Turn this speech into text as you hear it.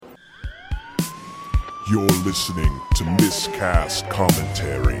You're listening to Miscast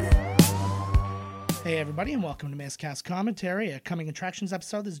Commentary. Hey everybody, and welcome to Miscast Commentary, a Coming Attractions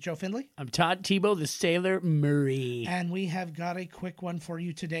episode. This is Joe Findlay. I'm Todd Tebow, the Sailor Murray. And we have got a quick one for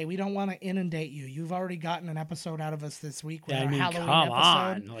you today. We don't want to inundate you. You've already gotten an episode out of us this week with our Halloween come episode.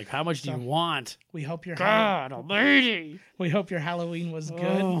 on. Like, how much do you want? We hope your God almighty. We hope your Halloween was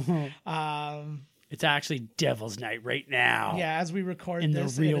good. Oh. It's actually Devil's Night right now. Yeah, as we record In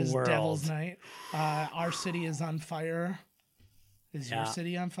this, the real it is world. Devil's Night. Our city is on fire. Is your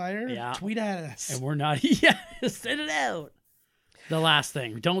city on fire? Yeah. Tweet at us. And we're not. Yeah, send it out. The last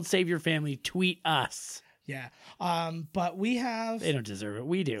thing. Don't save your family. Tweet us. Yeah. But we have... They don't deserve it.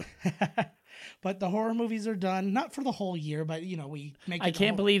 We do. But the horror movies are done, not for the whole year, but, you know, we make it... I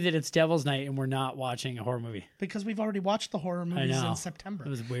can't believe that it's Devil's Night and we're not watching a horror movie. Because we've already watched the horror movies in September. It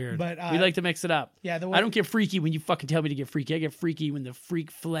was weird. But we like to mix it up. Yeah, I don't get freaky when you fucking tell me to get freaky. I get freaky when the freak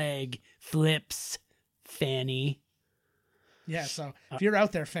flag flips, Fanny. Yeah, so if you're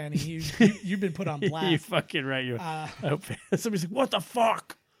out there, Fanny, you've been put on blast. You're fucking right. I hope somebody's like, what the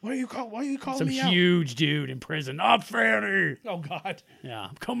fuck? Why are you calling Some me out? huge dude in prison. Not Fanny. Oh, God. Yeah,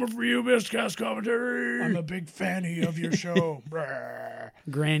 I'm coming for you, Miscast Commentary. I'm a big Fanny of your show. Brr.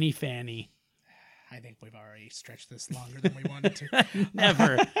 Granny Fanny. I think we've already stretched this longer than we wanted to.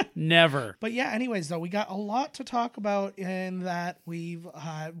 Never. But yeah, anyways, though, we got a lot to talk about in that we're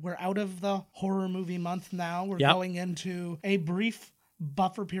out of the horror movie month now. We're going into a brief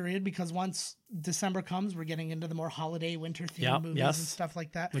buffer period because once December comes, we're getting into the more holiday winter themed movies and stuff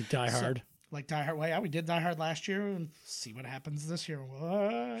like that. Like Die Hard. Like Die Hard. Well, yeah, we did Die Hard last year and see what happens this year.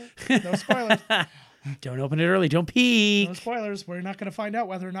 What? No spoilers. Don't open it early. Don't peek. No spoilers. We're not going to find out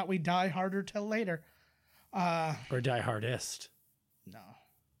whether or not we die harder till later. Or Die Hardest. No.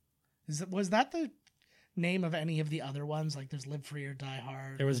 Was that the name of any of the other ones? Like there's Live Free or Die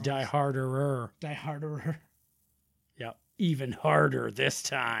Hard. There was Die Harderer. Die Harderer. Yep. Even harder this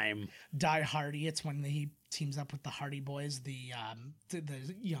time. Die Hardy. It's when he teams up with the Hardy Boys, the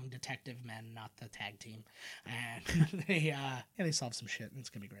young detective men, not the tag team, and they solve some shit, and it's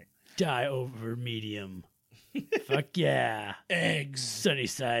gonna be great. Die over medium. Fuck yeah. Eggs. Sunny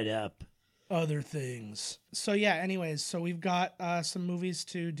side up. Other things. So yeah, anyways, so we've got some movies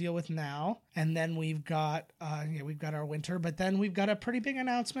to deal with now, and then we've got our winter, but then we've got a pretty big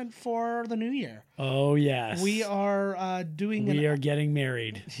announcement for the new year. Oh yes. We are We are getting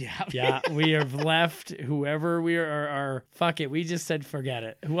married. Yeah. Yeah, we have left whoever we are fuck it. We just said forget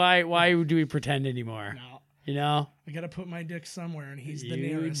it. Why do we pretend anymore? No. You know? I got to put my dick somewhere, and he's the You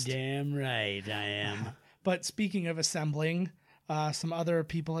nearest. damn right I am. But speaking of assembling, some other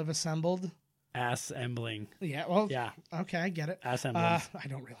people have assembled. Assembling. Yeah, well, Yeah. Okay, I get it. Assembling. I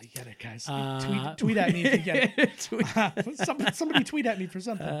don't really get it, guys. Tweet at me if you get it. Somebody tweet at me for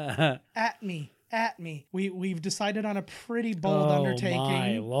something. At me. We've decided on a pretty bold undertaking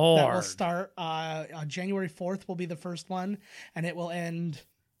my that Lord. will start January 4th will be the first one, and it will end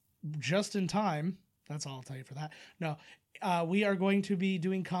just in time. That's all I'll tell you for that. No, we are going to be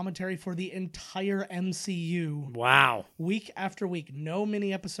doing commentary for the entire MCU. Wow. Week after week. No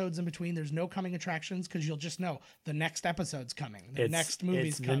mini episodes in between. There's no coming attractions because you'll just know the next episode's coming. The next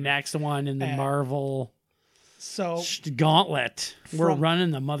movie's coming. The next one in the Marvel gauntlet. We're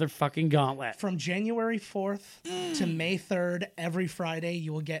running the motherfucking gauntlet. From January 4th to May 3rd, every Friday,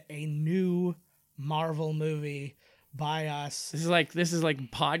 you will get a new Marvel movie by us. This is like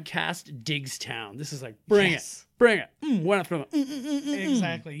podcast Digstown. This is like bring it. Why not throw it?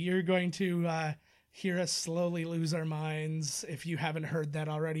 Exactly. You're going to hear us slowly lose our minds if you haven't heard that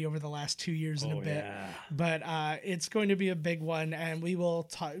already over the last 2 years and a bit. Yeah. But it's going to be a big one, and we will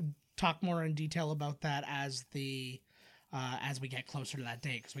talk more in detail about that as we get closer to that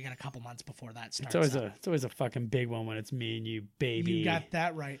date, because we got a couple months before that starts. It's always a fucking big one when it's me and you, baby. You got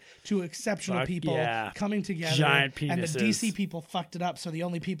that right. Two exceptional people coming together. Giant penises. And the DC people fucked it up, so the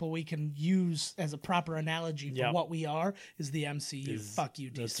only people we can use as a proper analogy for what we are is the MCU. Fuck you,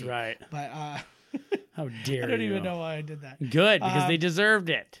 DC. That's right. But how dare you? I don't even know why I did that. Good, because they deserved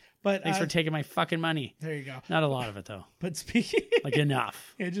it. But thanks for taking my fucking money. There you go. Not a lot of it though. But speaking, like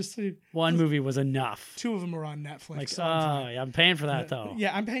enough. Yeah, just one movie was enough. Two of them were on Netflix. Like, yeah, I'm paying for that though.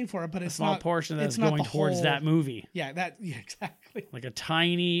 Yeah, I'm paying for it, but it's a small not, portion that's it's not going towards whole, that movie. Yeah, exactly. Like a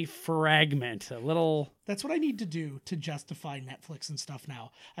tiny fragment, a little. That's what I need to do to justify Netflix and stuff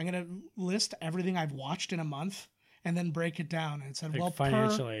now. I'm gonna list everything I've watched in a month, and then break it down. And said, like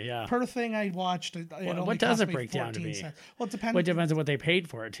financially, per thing I watched, what does it break down to be? Cents. Well, it depends. Well, it depends on what they paid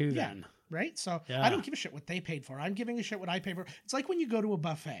for it too. Then. Right? So I don't give a shit what they paid for. I'm giving a shit what I pay for. It's like when you go to a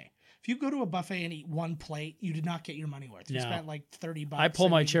buffet. If you go to a buffet and eat one plate, you did not get your money worth. You spent like $30. I pull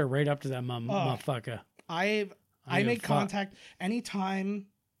my chair right up to that motherfucker. I give make a fuck. contact anytime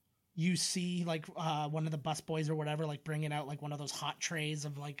you see like one of the busboys or whatever like bringing out like one of those hot trays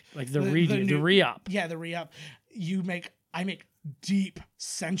of like the re-up. Yeah, the re-up. I make deep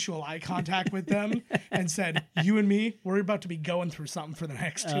sensual eye contact with them and said, "You and me, we're about to be going through something for the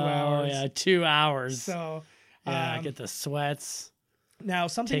next 2 hours." Oh yeah, 2 hours. So get the sweats. now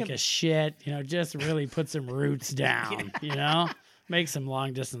something Take a shit. Just really put some roots down. Make some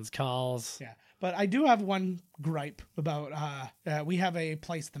long distance calls. Yeah, but I do have one gripe about we have a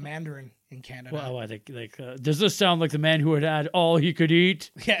place, the Mandarin in Canada. Well, I think does this sound like the man who had all he could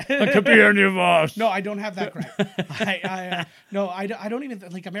eat? Yeah, It could be any of us. no, I don't have that gripe. I don't even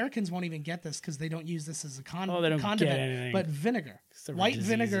like Americans won't even get this because they don't use this as a they don't condiment. get anything. But vinegar, Some white diseases.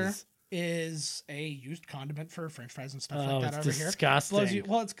 vinegar is a used condiment for French fries and stuff Oh, like that it's over here. disgusting. Blows you,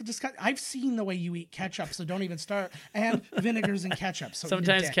 well, it's disgusting. I've seen the way you eat ketchup, so don't even start. And vinegars and ketchup. So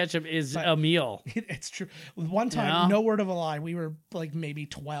Sometimes you're dead. ketchup is But- a meal. It's true. One time, Yeah. no word of a lie, we were like maybe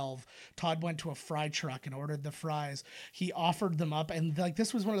 12. Todd went to a fry truck and ordered the fries. He offered them up, and like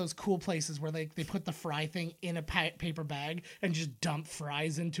this was one of those cool places where they put the fry thing in a paper bag and just dump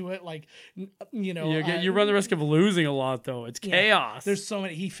fries into it. Like, You run the risk of losing a lot, though. It's chaos. There's so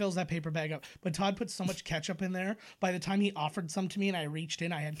many. He fills that paper bag up, but Todd put so much ketchup in there. By the time he offered some to me and I reached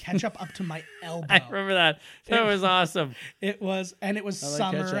in, I had ketchup up to my elbow. I remember that. That was awesome. It was like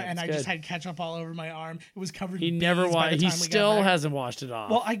summer, ketchup. and It's I just good. had ketchup all over my arm. It was covered. He in never bees by washed. the He time we got still back. hasn't washed it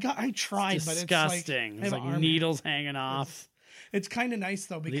off. Well, I tried, but Disgusting. it's It's like, I have like arm- needles hanging off. It's kind of nice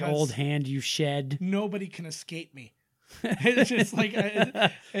though because The old hand you shed. nobody can escape me. It's just like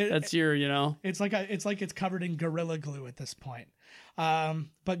That's your, it's like it's covered in Gorilla Glue at this point.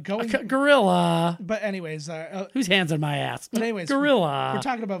 But going, gorilla. but anyways, Whose hands on my ass? but anyways, Gorilla. We're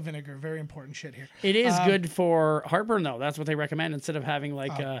talking about vinegar. Very important shit here. It is good for heartburn, though. That's what they recommend instead of having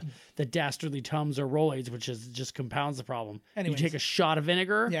like the dastardly Tums or Rolaids, which just compounds the problem. Anyways. You take a shot of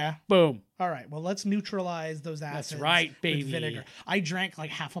vinegar. Yeah. Boom. All right. Well, let's neutralize those acids. right, with baby. vinegar. I drank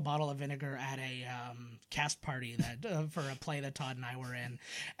like half a bottle of vinegar at a cast party that for a play that Todd and I were in,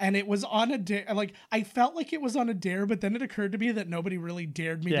 and it was on a dare. Like I felt like it was on a dare, but then it occurred to me that nobody really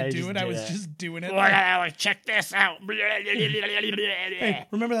dared me Yeah, to you do just it. I did was it. just doing it. Like, check this out. Hey,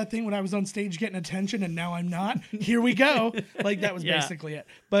 remember that thing when I was on stage getting attention and now I'm not? Here we go. Like that was Yeah. basically it.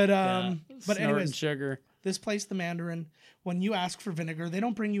 But Snorting anyways, sugar. this place, the Mandarin, when you ask for vinegar, they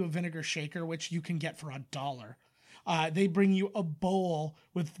don't bring you a vinegar shaker, which you can get for $1. They bring you a bowl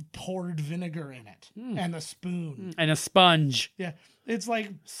with poured vinegar in it and a spoon. And a sponge. Yeah, it's like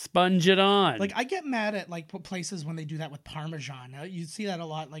Sponge it on. I get mad at like places when they do that with Parmesan. You see that a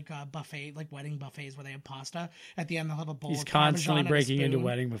lot, like buffet, like wedding buffets where they have pasta at the end. They'll have a bowl. He's of constantly Parmesan breaking and a into spoon.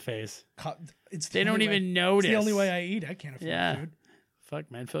 wedding buffets. It's the They don't only even way- notice. It's the only way I eat. I can't afford Yeah. food. Fuck,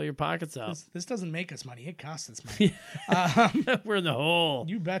 man. Fill your pockets up. This doesn't make us money. It costs us money. We're in the hole.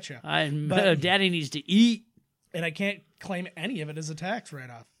 You betcha. But Daddy needs to eat. And I can't claim any of it as a tax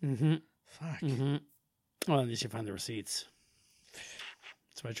write-off. Mm-hmm. Fuck. Mm-hmm. Well, at least you find the receipts.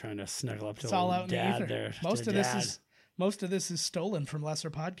 That's why I'm trying to snuggle up to It's all out in the dad ether. there. Most of this is stolen from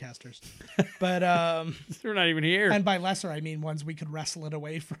lesser podcasters. But They're not even here. and by lesser I mean ones we could wrestle it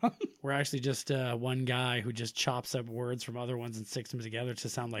away from. We're actually just one guy who just chops up words from other ones and sticks them together to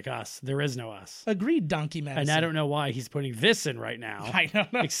sound like us. There is no us. Agreed, donkey medicine. And I don't know why he's putting this in right now. I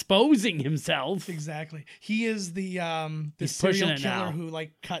don't know. Exposing himself. Exactly. He is the He's serial pushing killer it now. who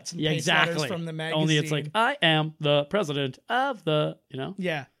like cuts and Yeah, pastes letters exactly. from the magazine. Only it's like, I am the president of the,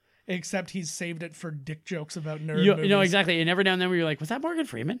 yeah. Except he's saved it for dick jokes about nerd You movies. know, exactly. And every now and then we were like, was that Morgan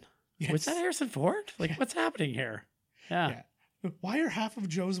Freeman? Yes. Was that Harrison Ford? Like, what's happening here? Yeah. Yeah. Why are half of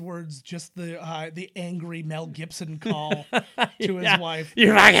Joe's words just the angry Mel Gibson call to his wife?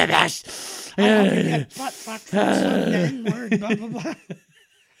 You fucking bitch. Butt fuck from some N-word, blah, blah, blah.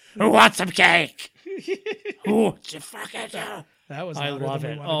 Who wants some cake? Who wants your fucking That was I louder love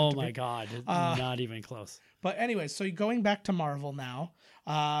than it. we wanted Oh to my be. God. Not even close. But anyway, so going back to Marvel now,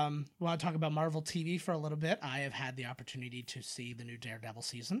 we want to talk about Marvel TV for a little bit. I have had the opportunity to see the new Daredevil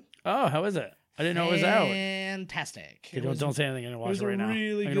season. Oh, how is it? I didn't know it was out. Fantastic. Okay, don't say anything. I'm going to watch it right now.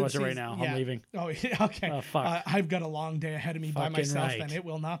 Really I'm going to good watch it right season. now. Yeah. I'm leaving. Oh, yeah, okay. Oh, fuck. I've got a long day ahead of me by Fucking myself, right. and it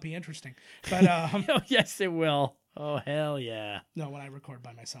will not be interesting. But Oh, yes, it will. Oh, hell yeah. no, when I record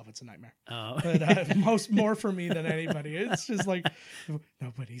by myself, it's a nightmare. Oh. But more for me than anybody. It's just like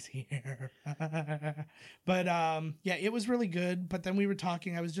nobody's here. But yeah, it was really good. But then we were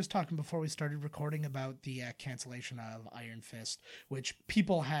talking. I was just talking before we started recording about the cancellation of Iron Fist, which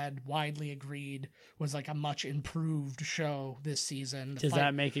people had widely agreed was like a much improved show this season. Does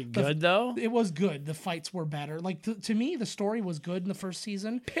that make it good, though? It was good. The fights were better. Like to me, the story was good in the first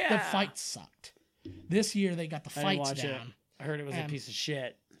season. The Yeah. fights sucked. This year they got the I didn't fights watch down. it. I heard it was a piece of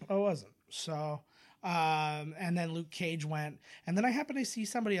shit. Oh, it wasn't. So, and then Luke Cage went. And then I happened to see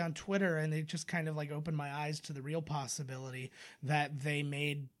somebody on Twitter, and they just kind of like opened my eyes to the real possibility that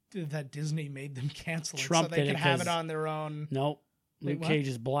Disney made them cancel it Trump so they did could it have 'cause- it on their own. Nope. Wait, Luke what? Cage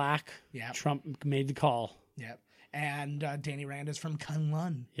is black. Yeah. Trump made the call. Yep. And Danny Rand is from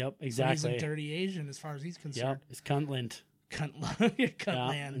Kunlun. Yep, So exactly. he's a dirty Asian as far as he's concerned. Yep, it's Cuntland. Kunlun. Yeah.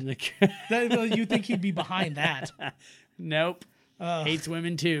 Kuntland. You think he'd be behind that. Nope. Hates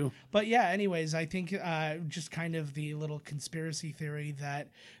women too. But yeah, anyways, I think just kind of the little conspiracy theory that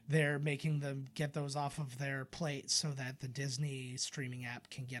they're making them get those off of their plate so that the Disney streaming app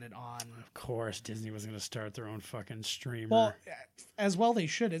can get it on. Of course, Disney was going to start their own fucking streamer. Well, as well they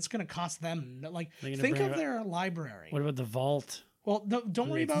should. It's going to cost them. Like, They're gonna think bring of it- their library. What about the Vault? Well, don't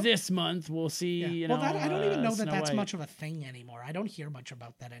worry It's about this month. We'll see. Yeah. You Well, know, I don't even know that Snow that's White. much of a thing anymore. I don't hear much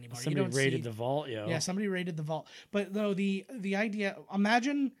about that anymore. You Somebody don't raided see- the Vault, yo. Yeah, somebody raided the vault. But though the idea,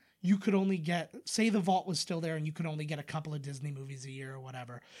 imagine you could only get, say the vault was still there and you could only get a couple of Disney movies a year or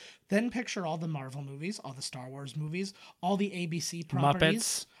whatever. Then picture all the Marvel movies, all the Star Wars movies, all the ABC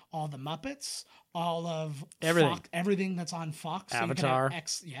properties, all the Muppets, all of Everything. everything that's on Fox. Avatar.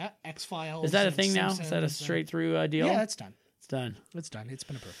 So X-Files. Is that a and thing now? Is that a Simpsons and- straight through deal? Yeah, it's done. It's done. It's done. It's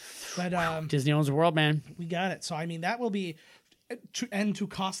been approved. But Disney owns the world, man. we got it. So I mean, that will be to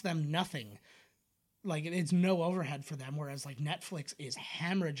cost them nothing. Like, it's no overhead for them, whereas like Netflix is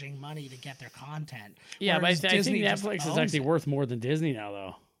hemorrhaging money to get their content. Yeah, but I Whereas think Disney just Netflix is owns actually it. worth more than Disney now,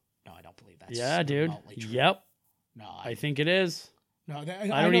 though. No, I don't believe that's Yeah, dude. remotely true. Yep. No, I think it is. no,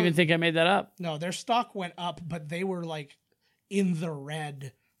 I don't even think I made that up. No, their stock went up, but they were like in the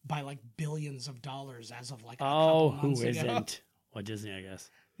red by like billions of dollars as of like a Oh, couple who months ago. isn't? Well, Disney, I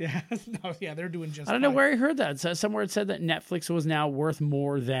guess. Yeah, no, yeah, they're doing just. I don't know fine. where I heard that. So somewhere it said that Netflix was now worth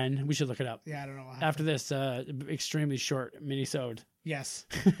more than. We should look it up. Yeah, I don't know. What After this extremely short mini-sode. Yes,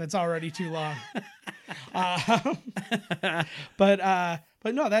 that's already too long.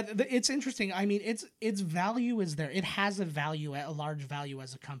 But no, it's interesting. I mean, its value is there. It has a value, a large value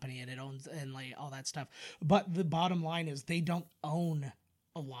as a company, and it owns and like all that stuff. But the bottom line is they don't own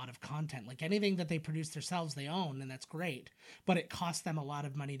a lot of content. Like anything that they produce themselves, they own, and that's great. But it costs them a lot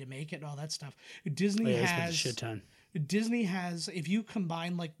of money to make it and all that stuff. Disney They spent a has shit ton. Disney has, if you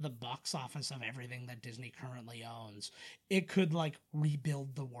combine like the box office of everything that Disney currently owns, it could like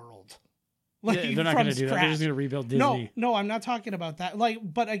rebuild the world. Like, Yeah, they're not from going to do that. They're scratch. just going to rebuild Disney. No, I'm not talking about that. Like,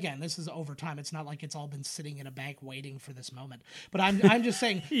 but again, this is over time. It's not like it's all been sitting in a bank waiting for this moment. But I'm just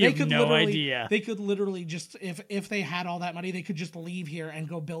saying You they have could no literally, idea. they could literally just if they had all that money, they could just leave here and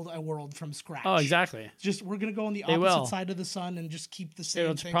go build a world from scratch. Oh, exactly. Just we're gonna go on the They will. opposite side of the sun and just keep the same.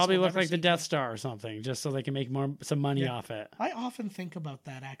 It'll things probably we'll look never like the see. Death Star or something, just so they can make some money Yeah. off it. I often think about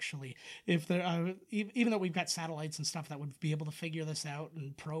that actually. If there, even though we've got satellites and stuff that would be able to figure this out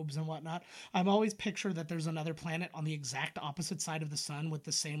and probes and whatnot, I'm always picture that there's another planet on the exact opposite side of the sun with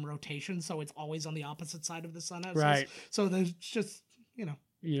the same rotation, so it's always on the opposite side of the sun. As Right. us. So there's just You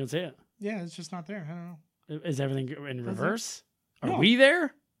don't see it. yeah, it's just not there. I don't know. Is everything in reverse? Are No. we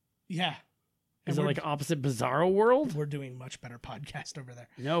there? Yeah. Is And it we're- like opposite Bizarro world? We're doing much better podcast over there.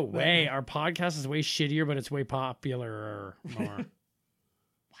 No way. Our podcast is way shittier, but it's way popular more. Wow.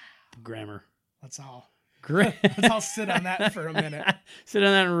 Grammar. Let's all Great. sit on that for a minute. Sit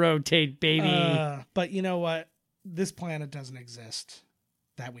on that and rotate, baby. But you know what? This planet doesn't exist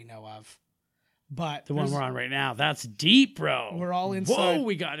that we know of. But the one there's- we're on right now. That's deep, bro. We're all inside. Whoa,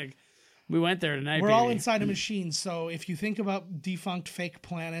 we went there tonight, We're baby. all inside a machine. So if you think about defunct fake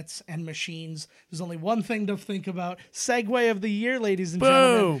planets and machines, there's only one thing to think about. Segue of the year, ladies and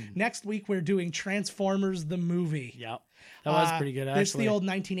gentlemen. Boom. Next week, we're doing Transformers the movie. Yep. That was pretty good, actually. It's the old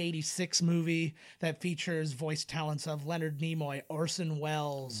 1986 movie that features voice talents of Leonard Nimoy, Orson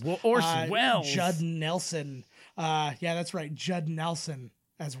Welles. Orson Welles. Judd Nelson. Yeah, that's right. Judd Nelson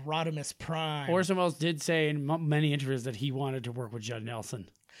as Rodimus Prime. Orson Welles did say in many interviews that he wanted to work with Judd Nelson.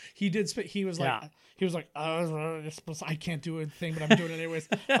 He did. He was like, Yeah. he was like, I can't do a thing, but I'm doing it anyways.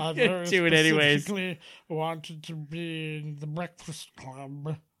 I very Do it anyways. specifically wanted to be in the Breakfast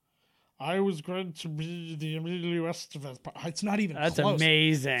Club. I was going to be the Emilio Estevez. It's not even That's close.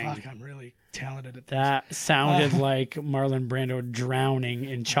 amazing. Fuck, I'm really talented at this. That sounded like Marlon Brando drowning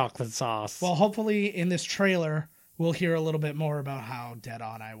in chocolate sauce. Well, hopefully in this trailer, we'll hear a little bit more about how dead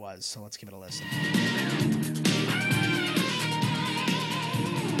on I was. So let's give it a listen.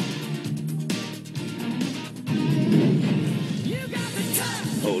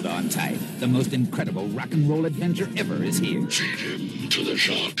 Hold on tight. The most incredible rock and roll adventure ever is here. Feed him to the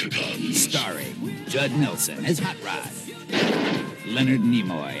shark guns. Starring Judd Nelson as Hot Rod, Leonard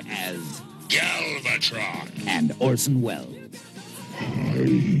Nimoy as Galvatron. And Orson Welles.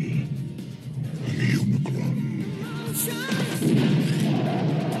 Unicron.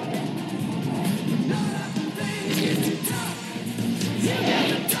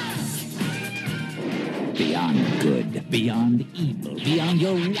 Beyond good, beyond evil, beyond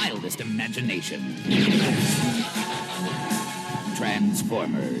your wildest imagination.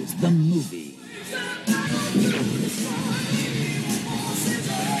 Transformers, the movie.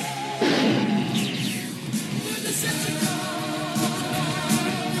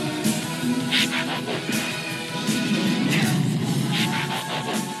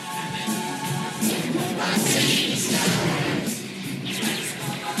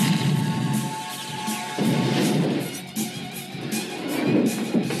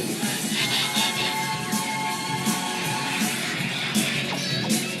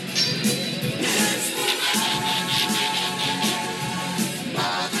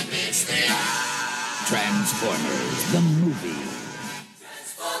 Transformers, the movie.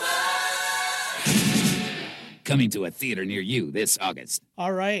 Coming to a theater near you this August.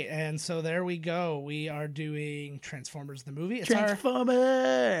 All right, and so there we go. We are doing Transformers the movie. Is it our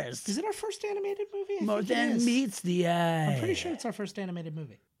first animated movie? More than meets the eye. I'm pretty sure it's our first animated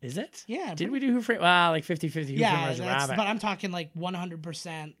movie. Is it? Yeah. Did we do Who Framed? Wow, like 50-50 Who Framed Roger Rabbit. But I'm talking like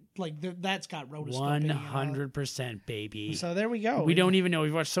 100%. Like that's got rotoscoping. 100%, baby. So there we go. We don't even know.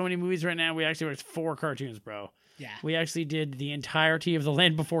 We've watched so many movies right now. We actually watched 4 cartoons, bro. Yeah. We actually did the entirety of The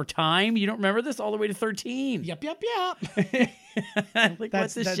Land Before Time. You don't remember this? All the way to 13. Yep. Like,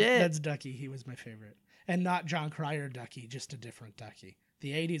 what's the shit? That's Ducky. He was my favorite. And not John Cryer Ducky, just a different Ducky.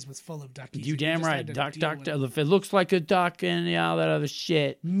 The 80s was full of duckies. You damn right. Duck. If it looks like a duck and all that other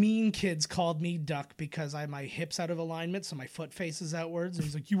shit. Mean Kids called me Duck because I had my hips out of alignment, so my foot faces outwards. And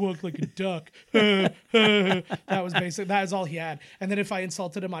he's like, "You walk like a duck." That was basic. That is all he had. And then if I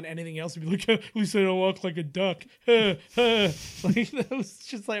insulted him on anything else, he'd be like, "At least I don't walk like a duck." Like that was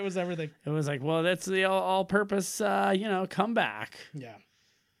just like it was everything. It was like, well, that's the all-purpose, comeback. Yeah.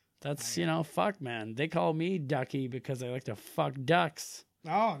 That's fuck, man. They call me Ducky because I like to fuck ducks.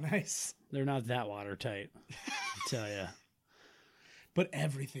 Oh, nice. They're not that watertight, I tell you. But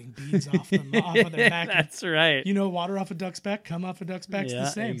everything beads off of their back. That's right. Water off a duck's back, come off a duck's back's the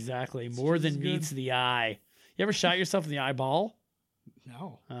same. Exactly. More than meets the eye. You ever shot yourself in the eyeball?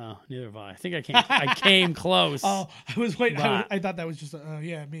 No. Oh, neither have I. I think I came close. Oh, I was waiting. I thought that was just,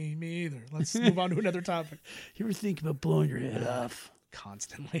 me either. Let's move on to another topic. You ever think about blowing your head off?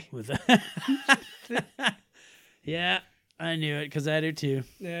 Constantly. With Yeah. I knew it because I do too.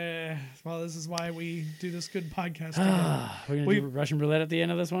 Yeah. Well, this is why we do this good podcast. We're going to do Russian roulette at the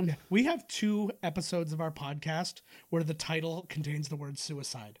end of this one? Yeah. We have 2 episodes of our podcast where the title contains the word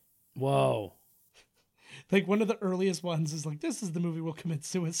suicide. Whoa. Like one of the earliest ones is like, this is the movie we'll commit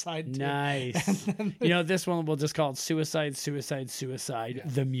suicide to. Nice. This one we'll just call it Suicide,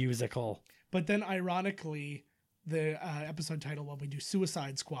 the musical. But then ironically, the episode title when we do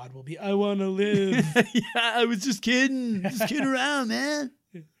Suicide Squad will be I Wanna Live. Yeah, I was just kidding. Just kidding around, man.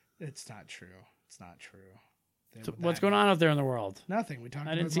 It's not true. So what's going on out there in the world? Nothing. We talked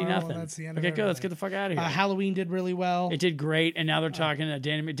about I didn't see Marvel, nothing. That's the end of Okay, it. good. Let's get the fuck out of here. Halloween did really well. It did great, and now they're talking to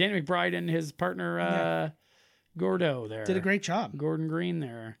Danny McBride and his partner Gordo there. Did a great job. Gordon Green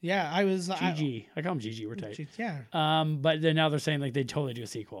there. Yeah, I was... Gigi. I call him Gigi. We're tight. Yeah. But then now they're saying like they'd totally do a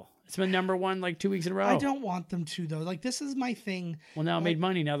sequel. It's been number 1 like 2 weeks in a row. I don't want them to though. Like this is my thing. Well, now it made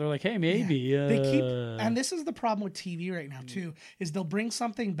money. Now they're like, hey, maybe. Yeah. They keep, and this is the problem with TV right now too. Is they'll bring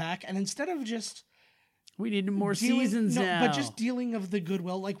something back, and instead of just we need more seasons now, but just dealing of the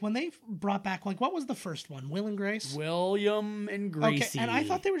goodwill. Like when they brought back, like what was the first one? Will and Grace. William and Gracie. Okay, and I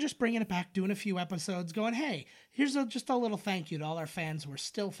thought they were just bringing it back, doing a few episodes, going, hey, here's just a little thank you to all our fans who are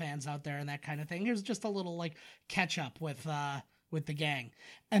still fans out there and that kind of thing. Here's just a little like catch up with the gang.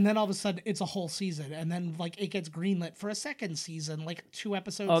 And then all of a sudden it's a whole season, and then like it gets greenlit for a second season, like 2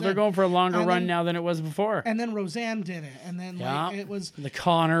 episodes. Oh, they're going for a longer run now than it was before. And then Roseanne did it, and then like it was the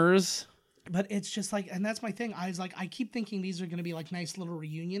Connors. But it's just like, and that's my thing. I keep thinking these are going to be like nice little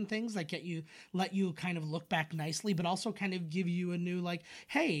reunion things that let you kind of look back nicely, but also kind of give you a new like,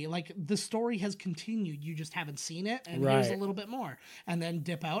 hey, like the story has continued. You just haven't seen it, and here's a little bit more, and then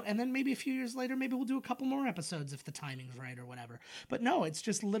dip out, and then maybe a few years later, maybe we'll do a couple more episodes if the timing's right or whatever. But no, it's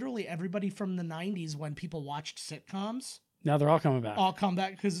just literally everybody from the 90s when people watched sitcoms. Now they're all coming back. All come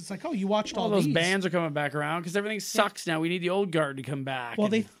back because it's like, oh, you watched all those these. Bands are coming back around because everything sucks now. We need the old guard to come back. Well,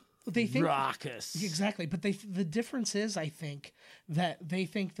 they think raucous. Exactly, but the difference is, I think, that they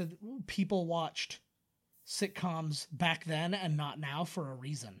think that people watched sitcoms back then and not now for a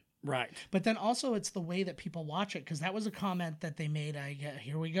reason. Right. But then also it's the way that people watch it, because that was a comment that they made.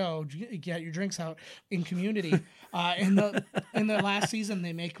 Here we go, get your drinks out in Community. In the last season,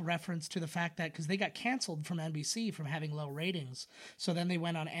 they make reference to the fact that because they got canceled from NBC from having low ratings, so then they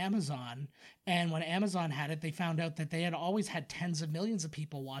went on Amazon, and when Amazon had it, they found out that they had always had tens of millions of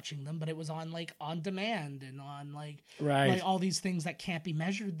people watching them, but it was on like on demand and on like all these things that can't be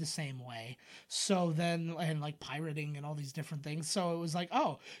measured the same way. So then, and like pirating and all these different things. So it was like,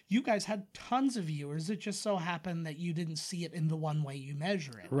 oh, you guys had tons of viewers. It just so happened that you didn't see it in the one way you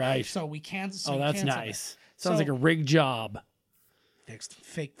measure it. Right. So we can't. Oh, that's nice. Sounds like a rigged job.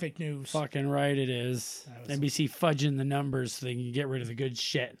 Fake news. Fucking right it is. NBC fudging the numbers so they can get rid of the good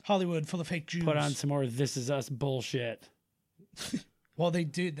shit. Hollywood full of fake Jews. Put on some more This Is Us bullshit. Well, they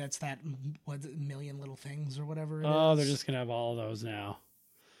do. That's that, what, Million Little Things or whatever it is. Oh, they're just going to have all those now.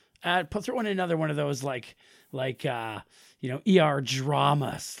 Throw in another one of those like ER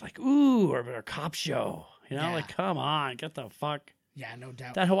dramas. Like, ooh, or a cop show. You know, like, come on, get the fuck. Yeah, no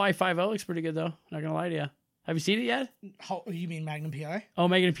doubt. That Hawaii Five-0 looks pretty good, though. Not going to lie to you. Have you seen it yet? You mean Magnum P.I.? Oh,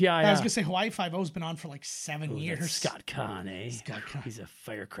 Magnum P.I. I was going to say Hawaii Five-0's been on for like 7 years. That's Scott Conn, eh? Scott Conn. He's a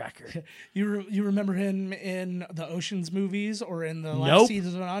firecracker. You remember him in the Ocean's movies or in the last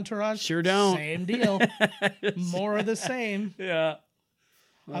season of Entourage? Sure don't. Same deal. More of the same. Yeah.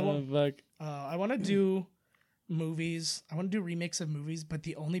 I want to do movies. I want to do remakes of movies, but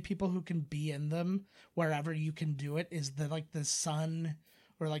the only people who can be in them wherever you can do it is the son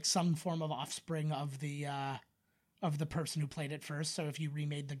or like some form of offspring of the person who played it first. So if you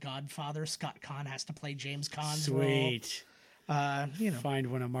remade The Godfather, Scott Conn has to play James Caan's role. Sweet.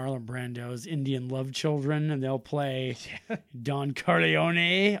 Find one of Marlon Brando's Indian love children and they'll play Don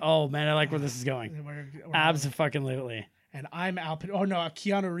Corleone. Oh man, I like where this is going. Abso-fucking-lutely. And I'm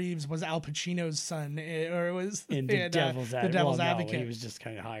Keanu Reeves was Al Pacino's son, or it was in The Devil's Advocate. He was just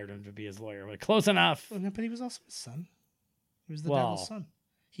kind of hired him to be his lawyer, but close enough. But he was also his son. He was the devil's son.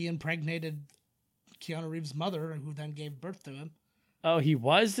 He impregnated Keanu Reeves' mother, who then gave birth to him. Oh, he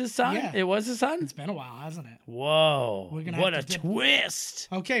was his son? Yeah. It was his son? It's been a while, hasn't it? Whoa. What a twist.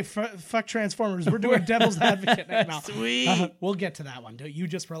 Okay, fuck Transformers. We're doing Devil's Advocate now. Sweet. We'll get to that one. You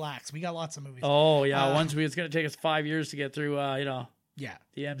just relax. We got lots of movies. Oh, yeah. It's going to take us 5 years to get through, the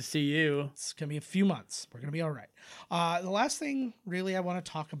MCU. It's going to be a few months. We're going to be all right. The last thing, really, I want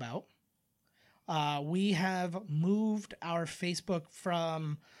to talk about, we have moved our Facebook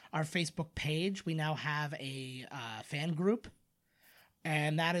from our Facebook page. We now have a fan group.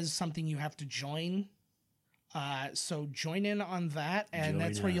 And that is something you have to join. So join in on that. And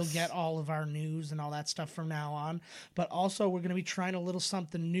that's where you'll get all of our news and all that stuff from now on. But also, we're going to be trying a little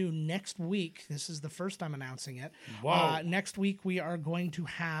something new next week. This is the first I'm announcing it. Wow. Next week, we are going to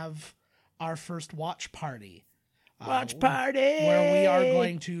have our first watch party. Watch party! Where we are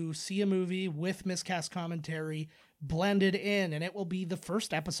going to see a movie with miscast commentary blended in, and it will be the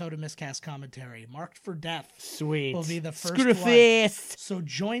first episode of Miscast Commentary, Marked for Death. Sweet. Will be the first Screwface. one. So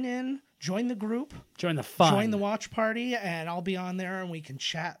join in, join the group, join the fun, join the watch party, and I'll be on there, and we can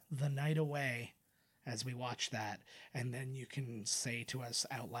chat the night away as we watch that, and then you can say to us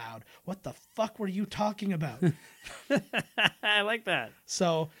out loud, "What the fuck were you talking about?" I like that.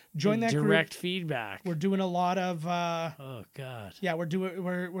 So join that direct group. Feedback. We're doing a lot of. Oh God. Yeah, we're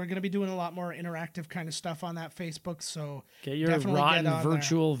going to be doing a lot more interactive kind of stuff on that Facebook. So get your rotten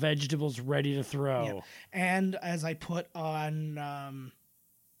virtual vegetables ready to throw. Yeah. And as I put on.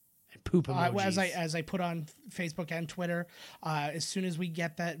 Poop emojis. As I put on Facebook and Twitter, as soon as we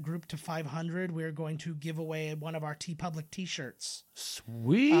get that group to 500, we're going to give away one of our TeePublic T-shirts.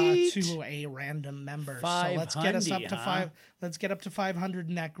 Sweet. To a random member. So let's get us up to Let's get up to 500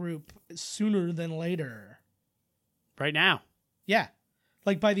 in that group sooner than later. Right now. Yeah.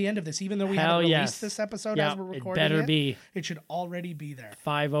 Like by the end of this, even though we haven't released this episode as we're recording it, better be. It should already be there.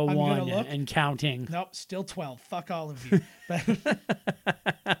 501 and counting. Nope, still 12. Fuck all of you.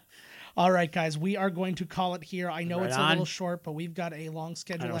 All right, guys, we are going to call it here. I know it's a little short, but we've got a long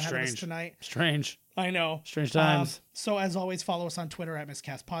schedule ahead of us tonight. Strange. I know. Strange times. So as always, follow us on Twitter at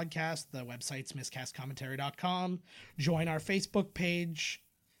Miscast Podcast. The website's miscastcommentary.com. Join our Facebook page.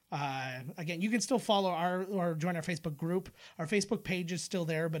 Again, you can still follow or join our Facebook group. Our Facebook page is still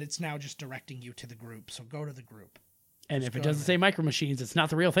there, but it's now just directing you to the group. So go to the group. And if it doesn't say Micro Machines, it's not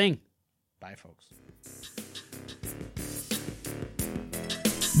the real thing. Bye, folks.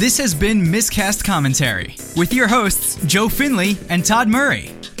 This has been Miscast Commentary with your hosts, Joe Finley and Todd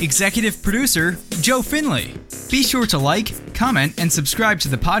Murray. Executive producer, Joe Finley. Be sure to like, comment, and subscribe to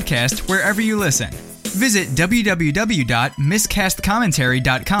the podcast wherever you listen. Visit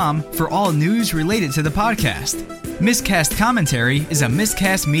www.miscastcommentary.com for all news related to the podcast. Miscast Commentary is a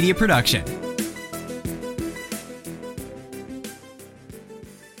Miscast Media production.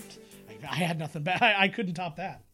 I had nothing bad. I couldn't top that.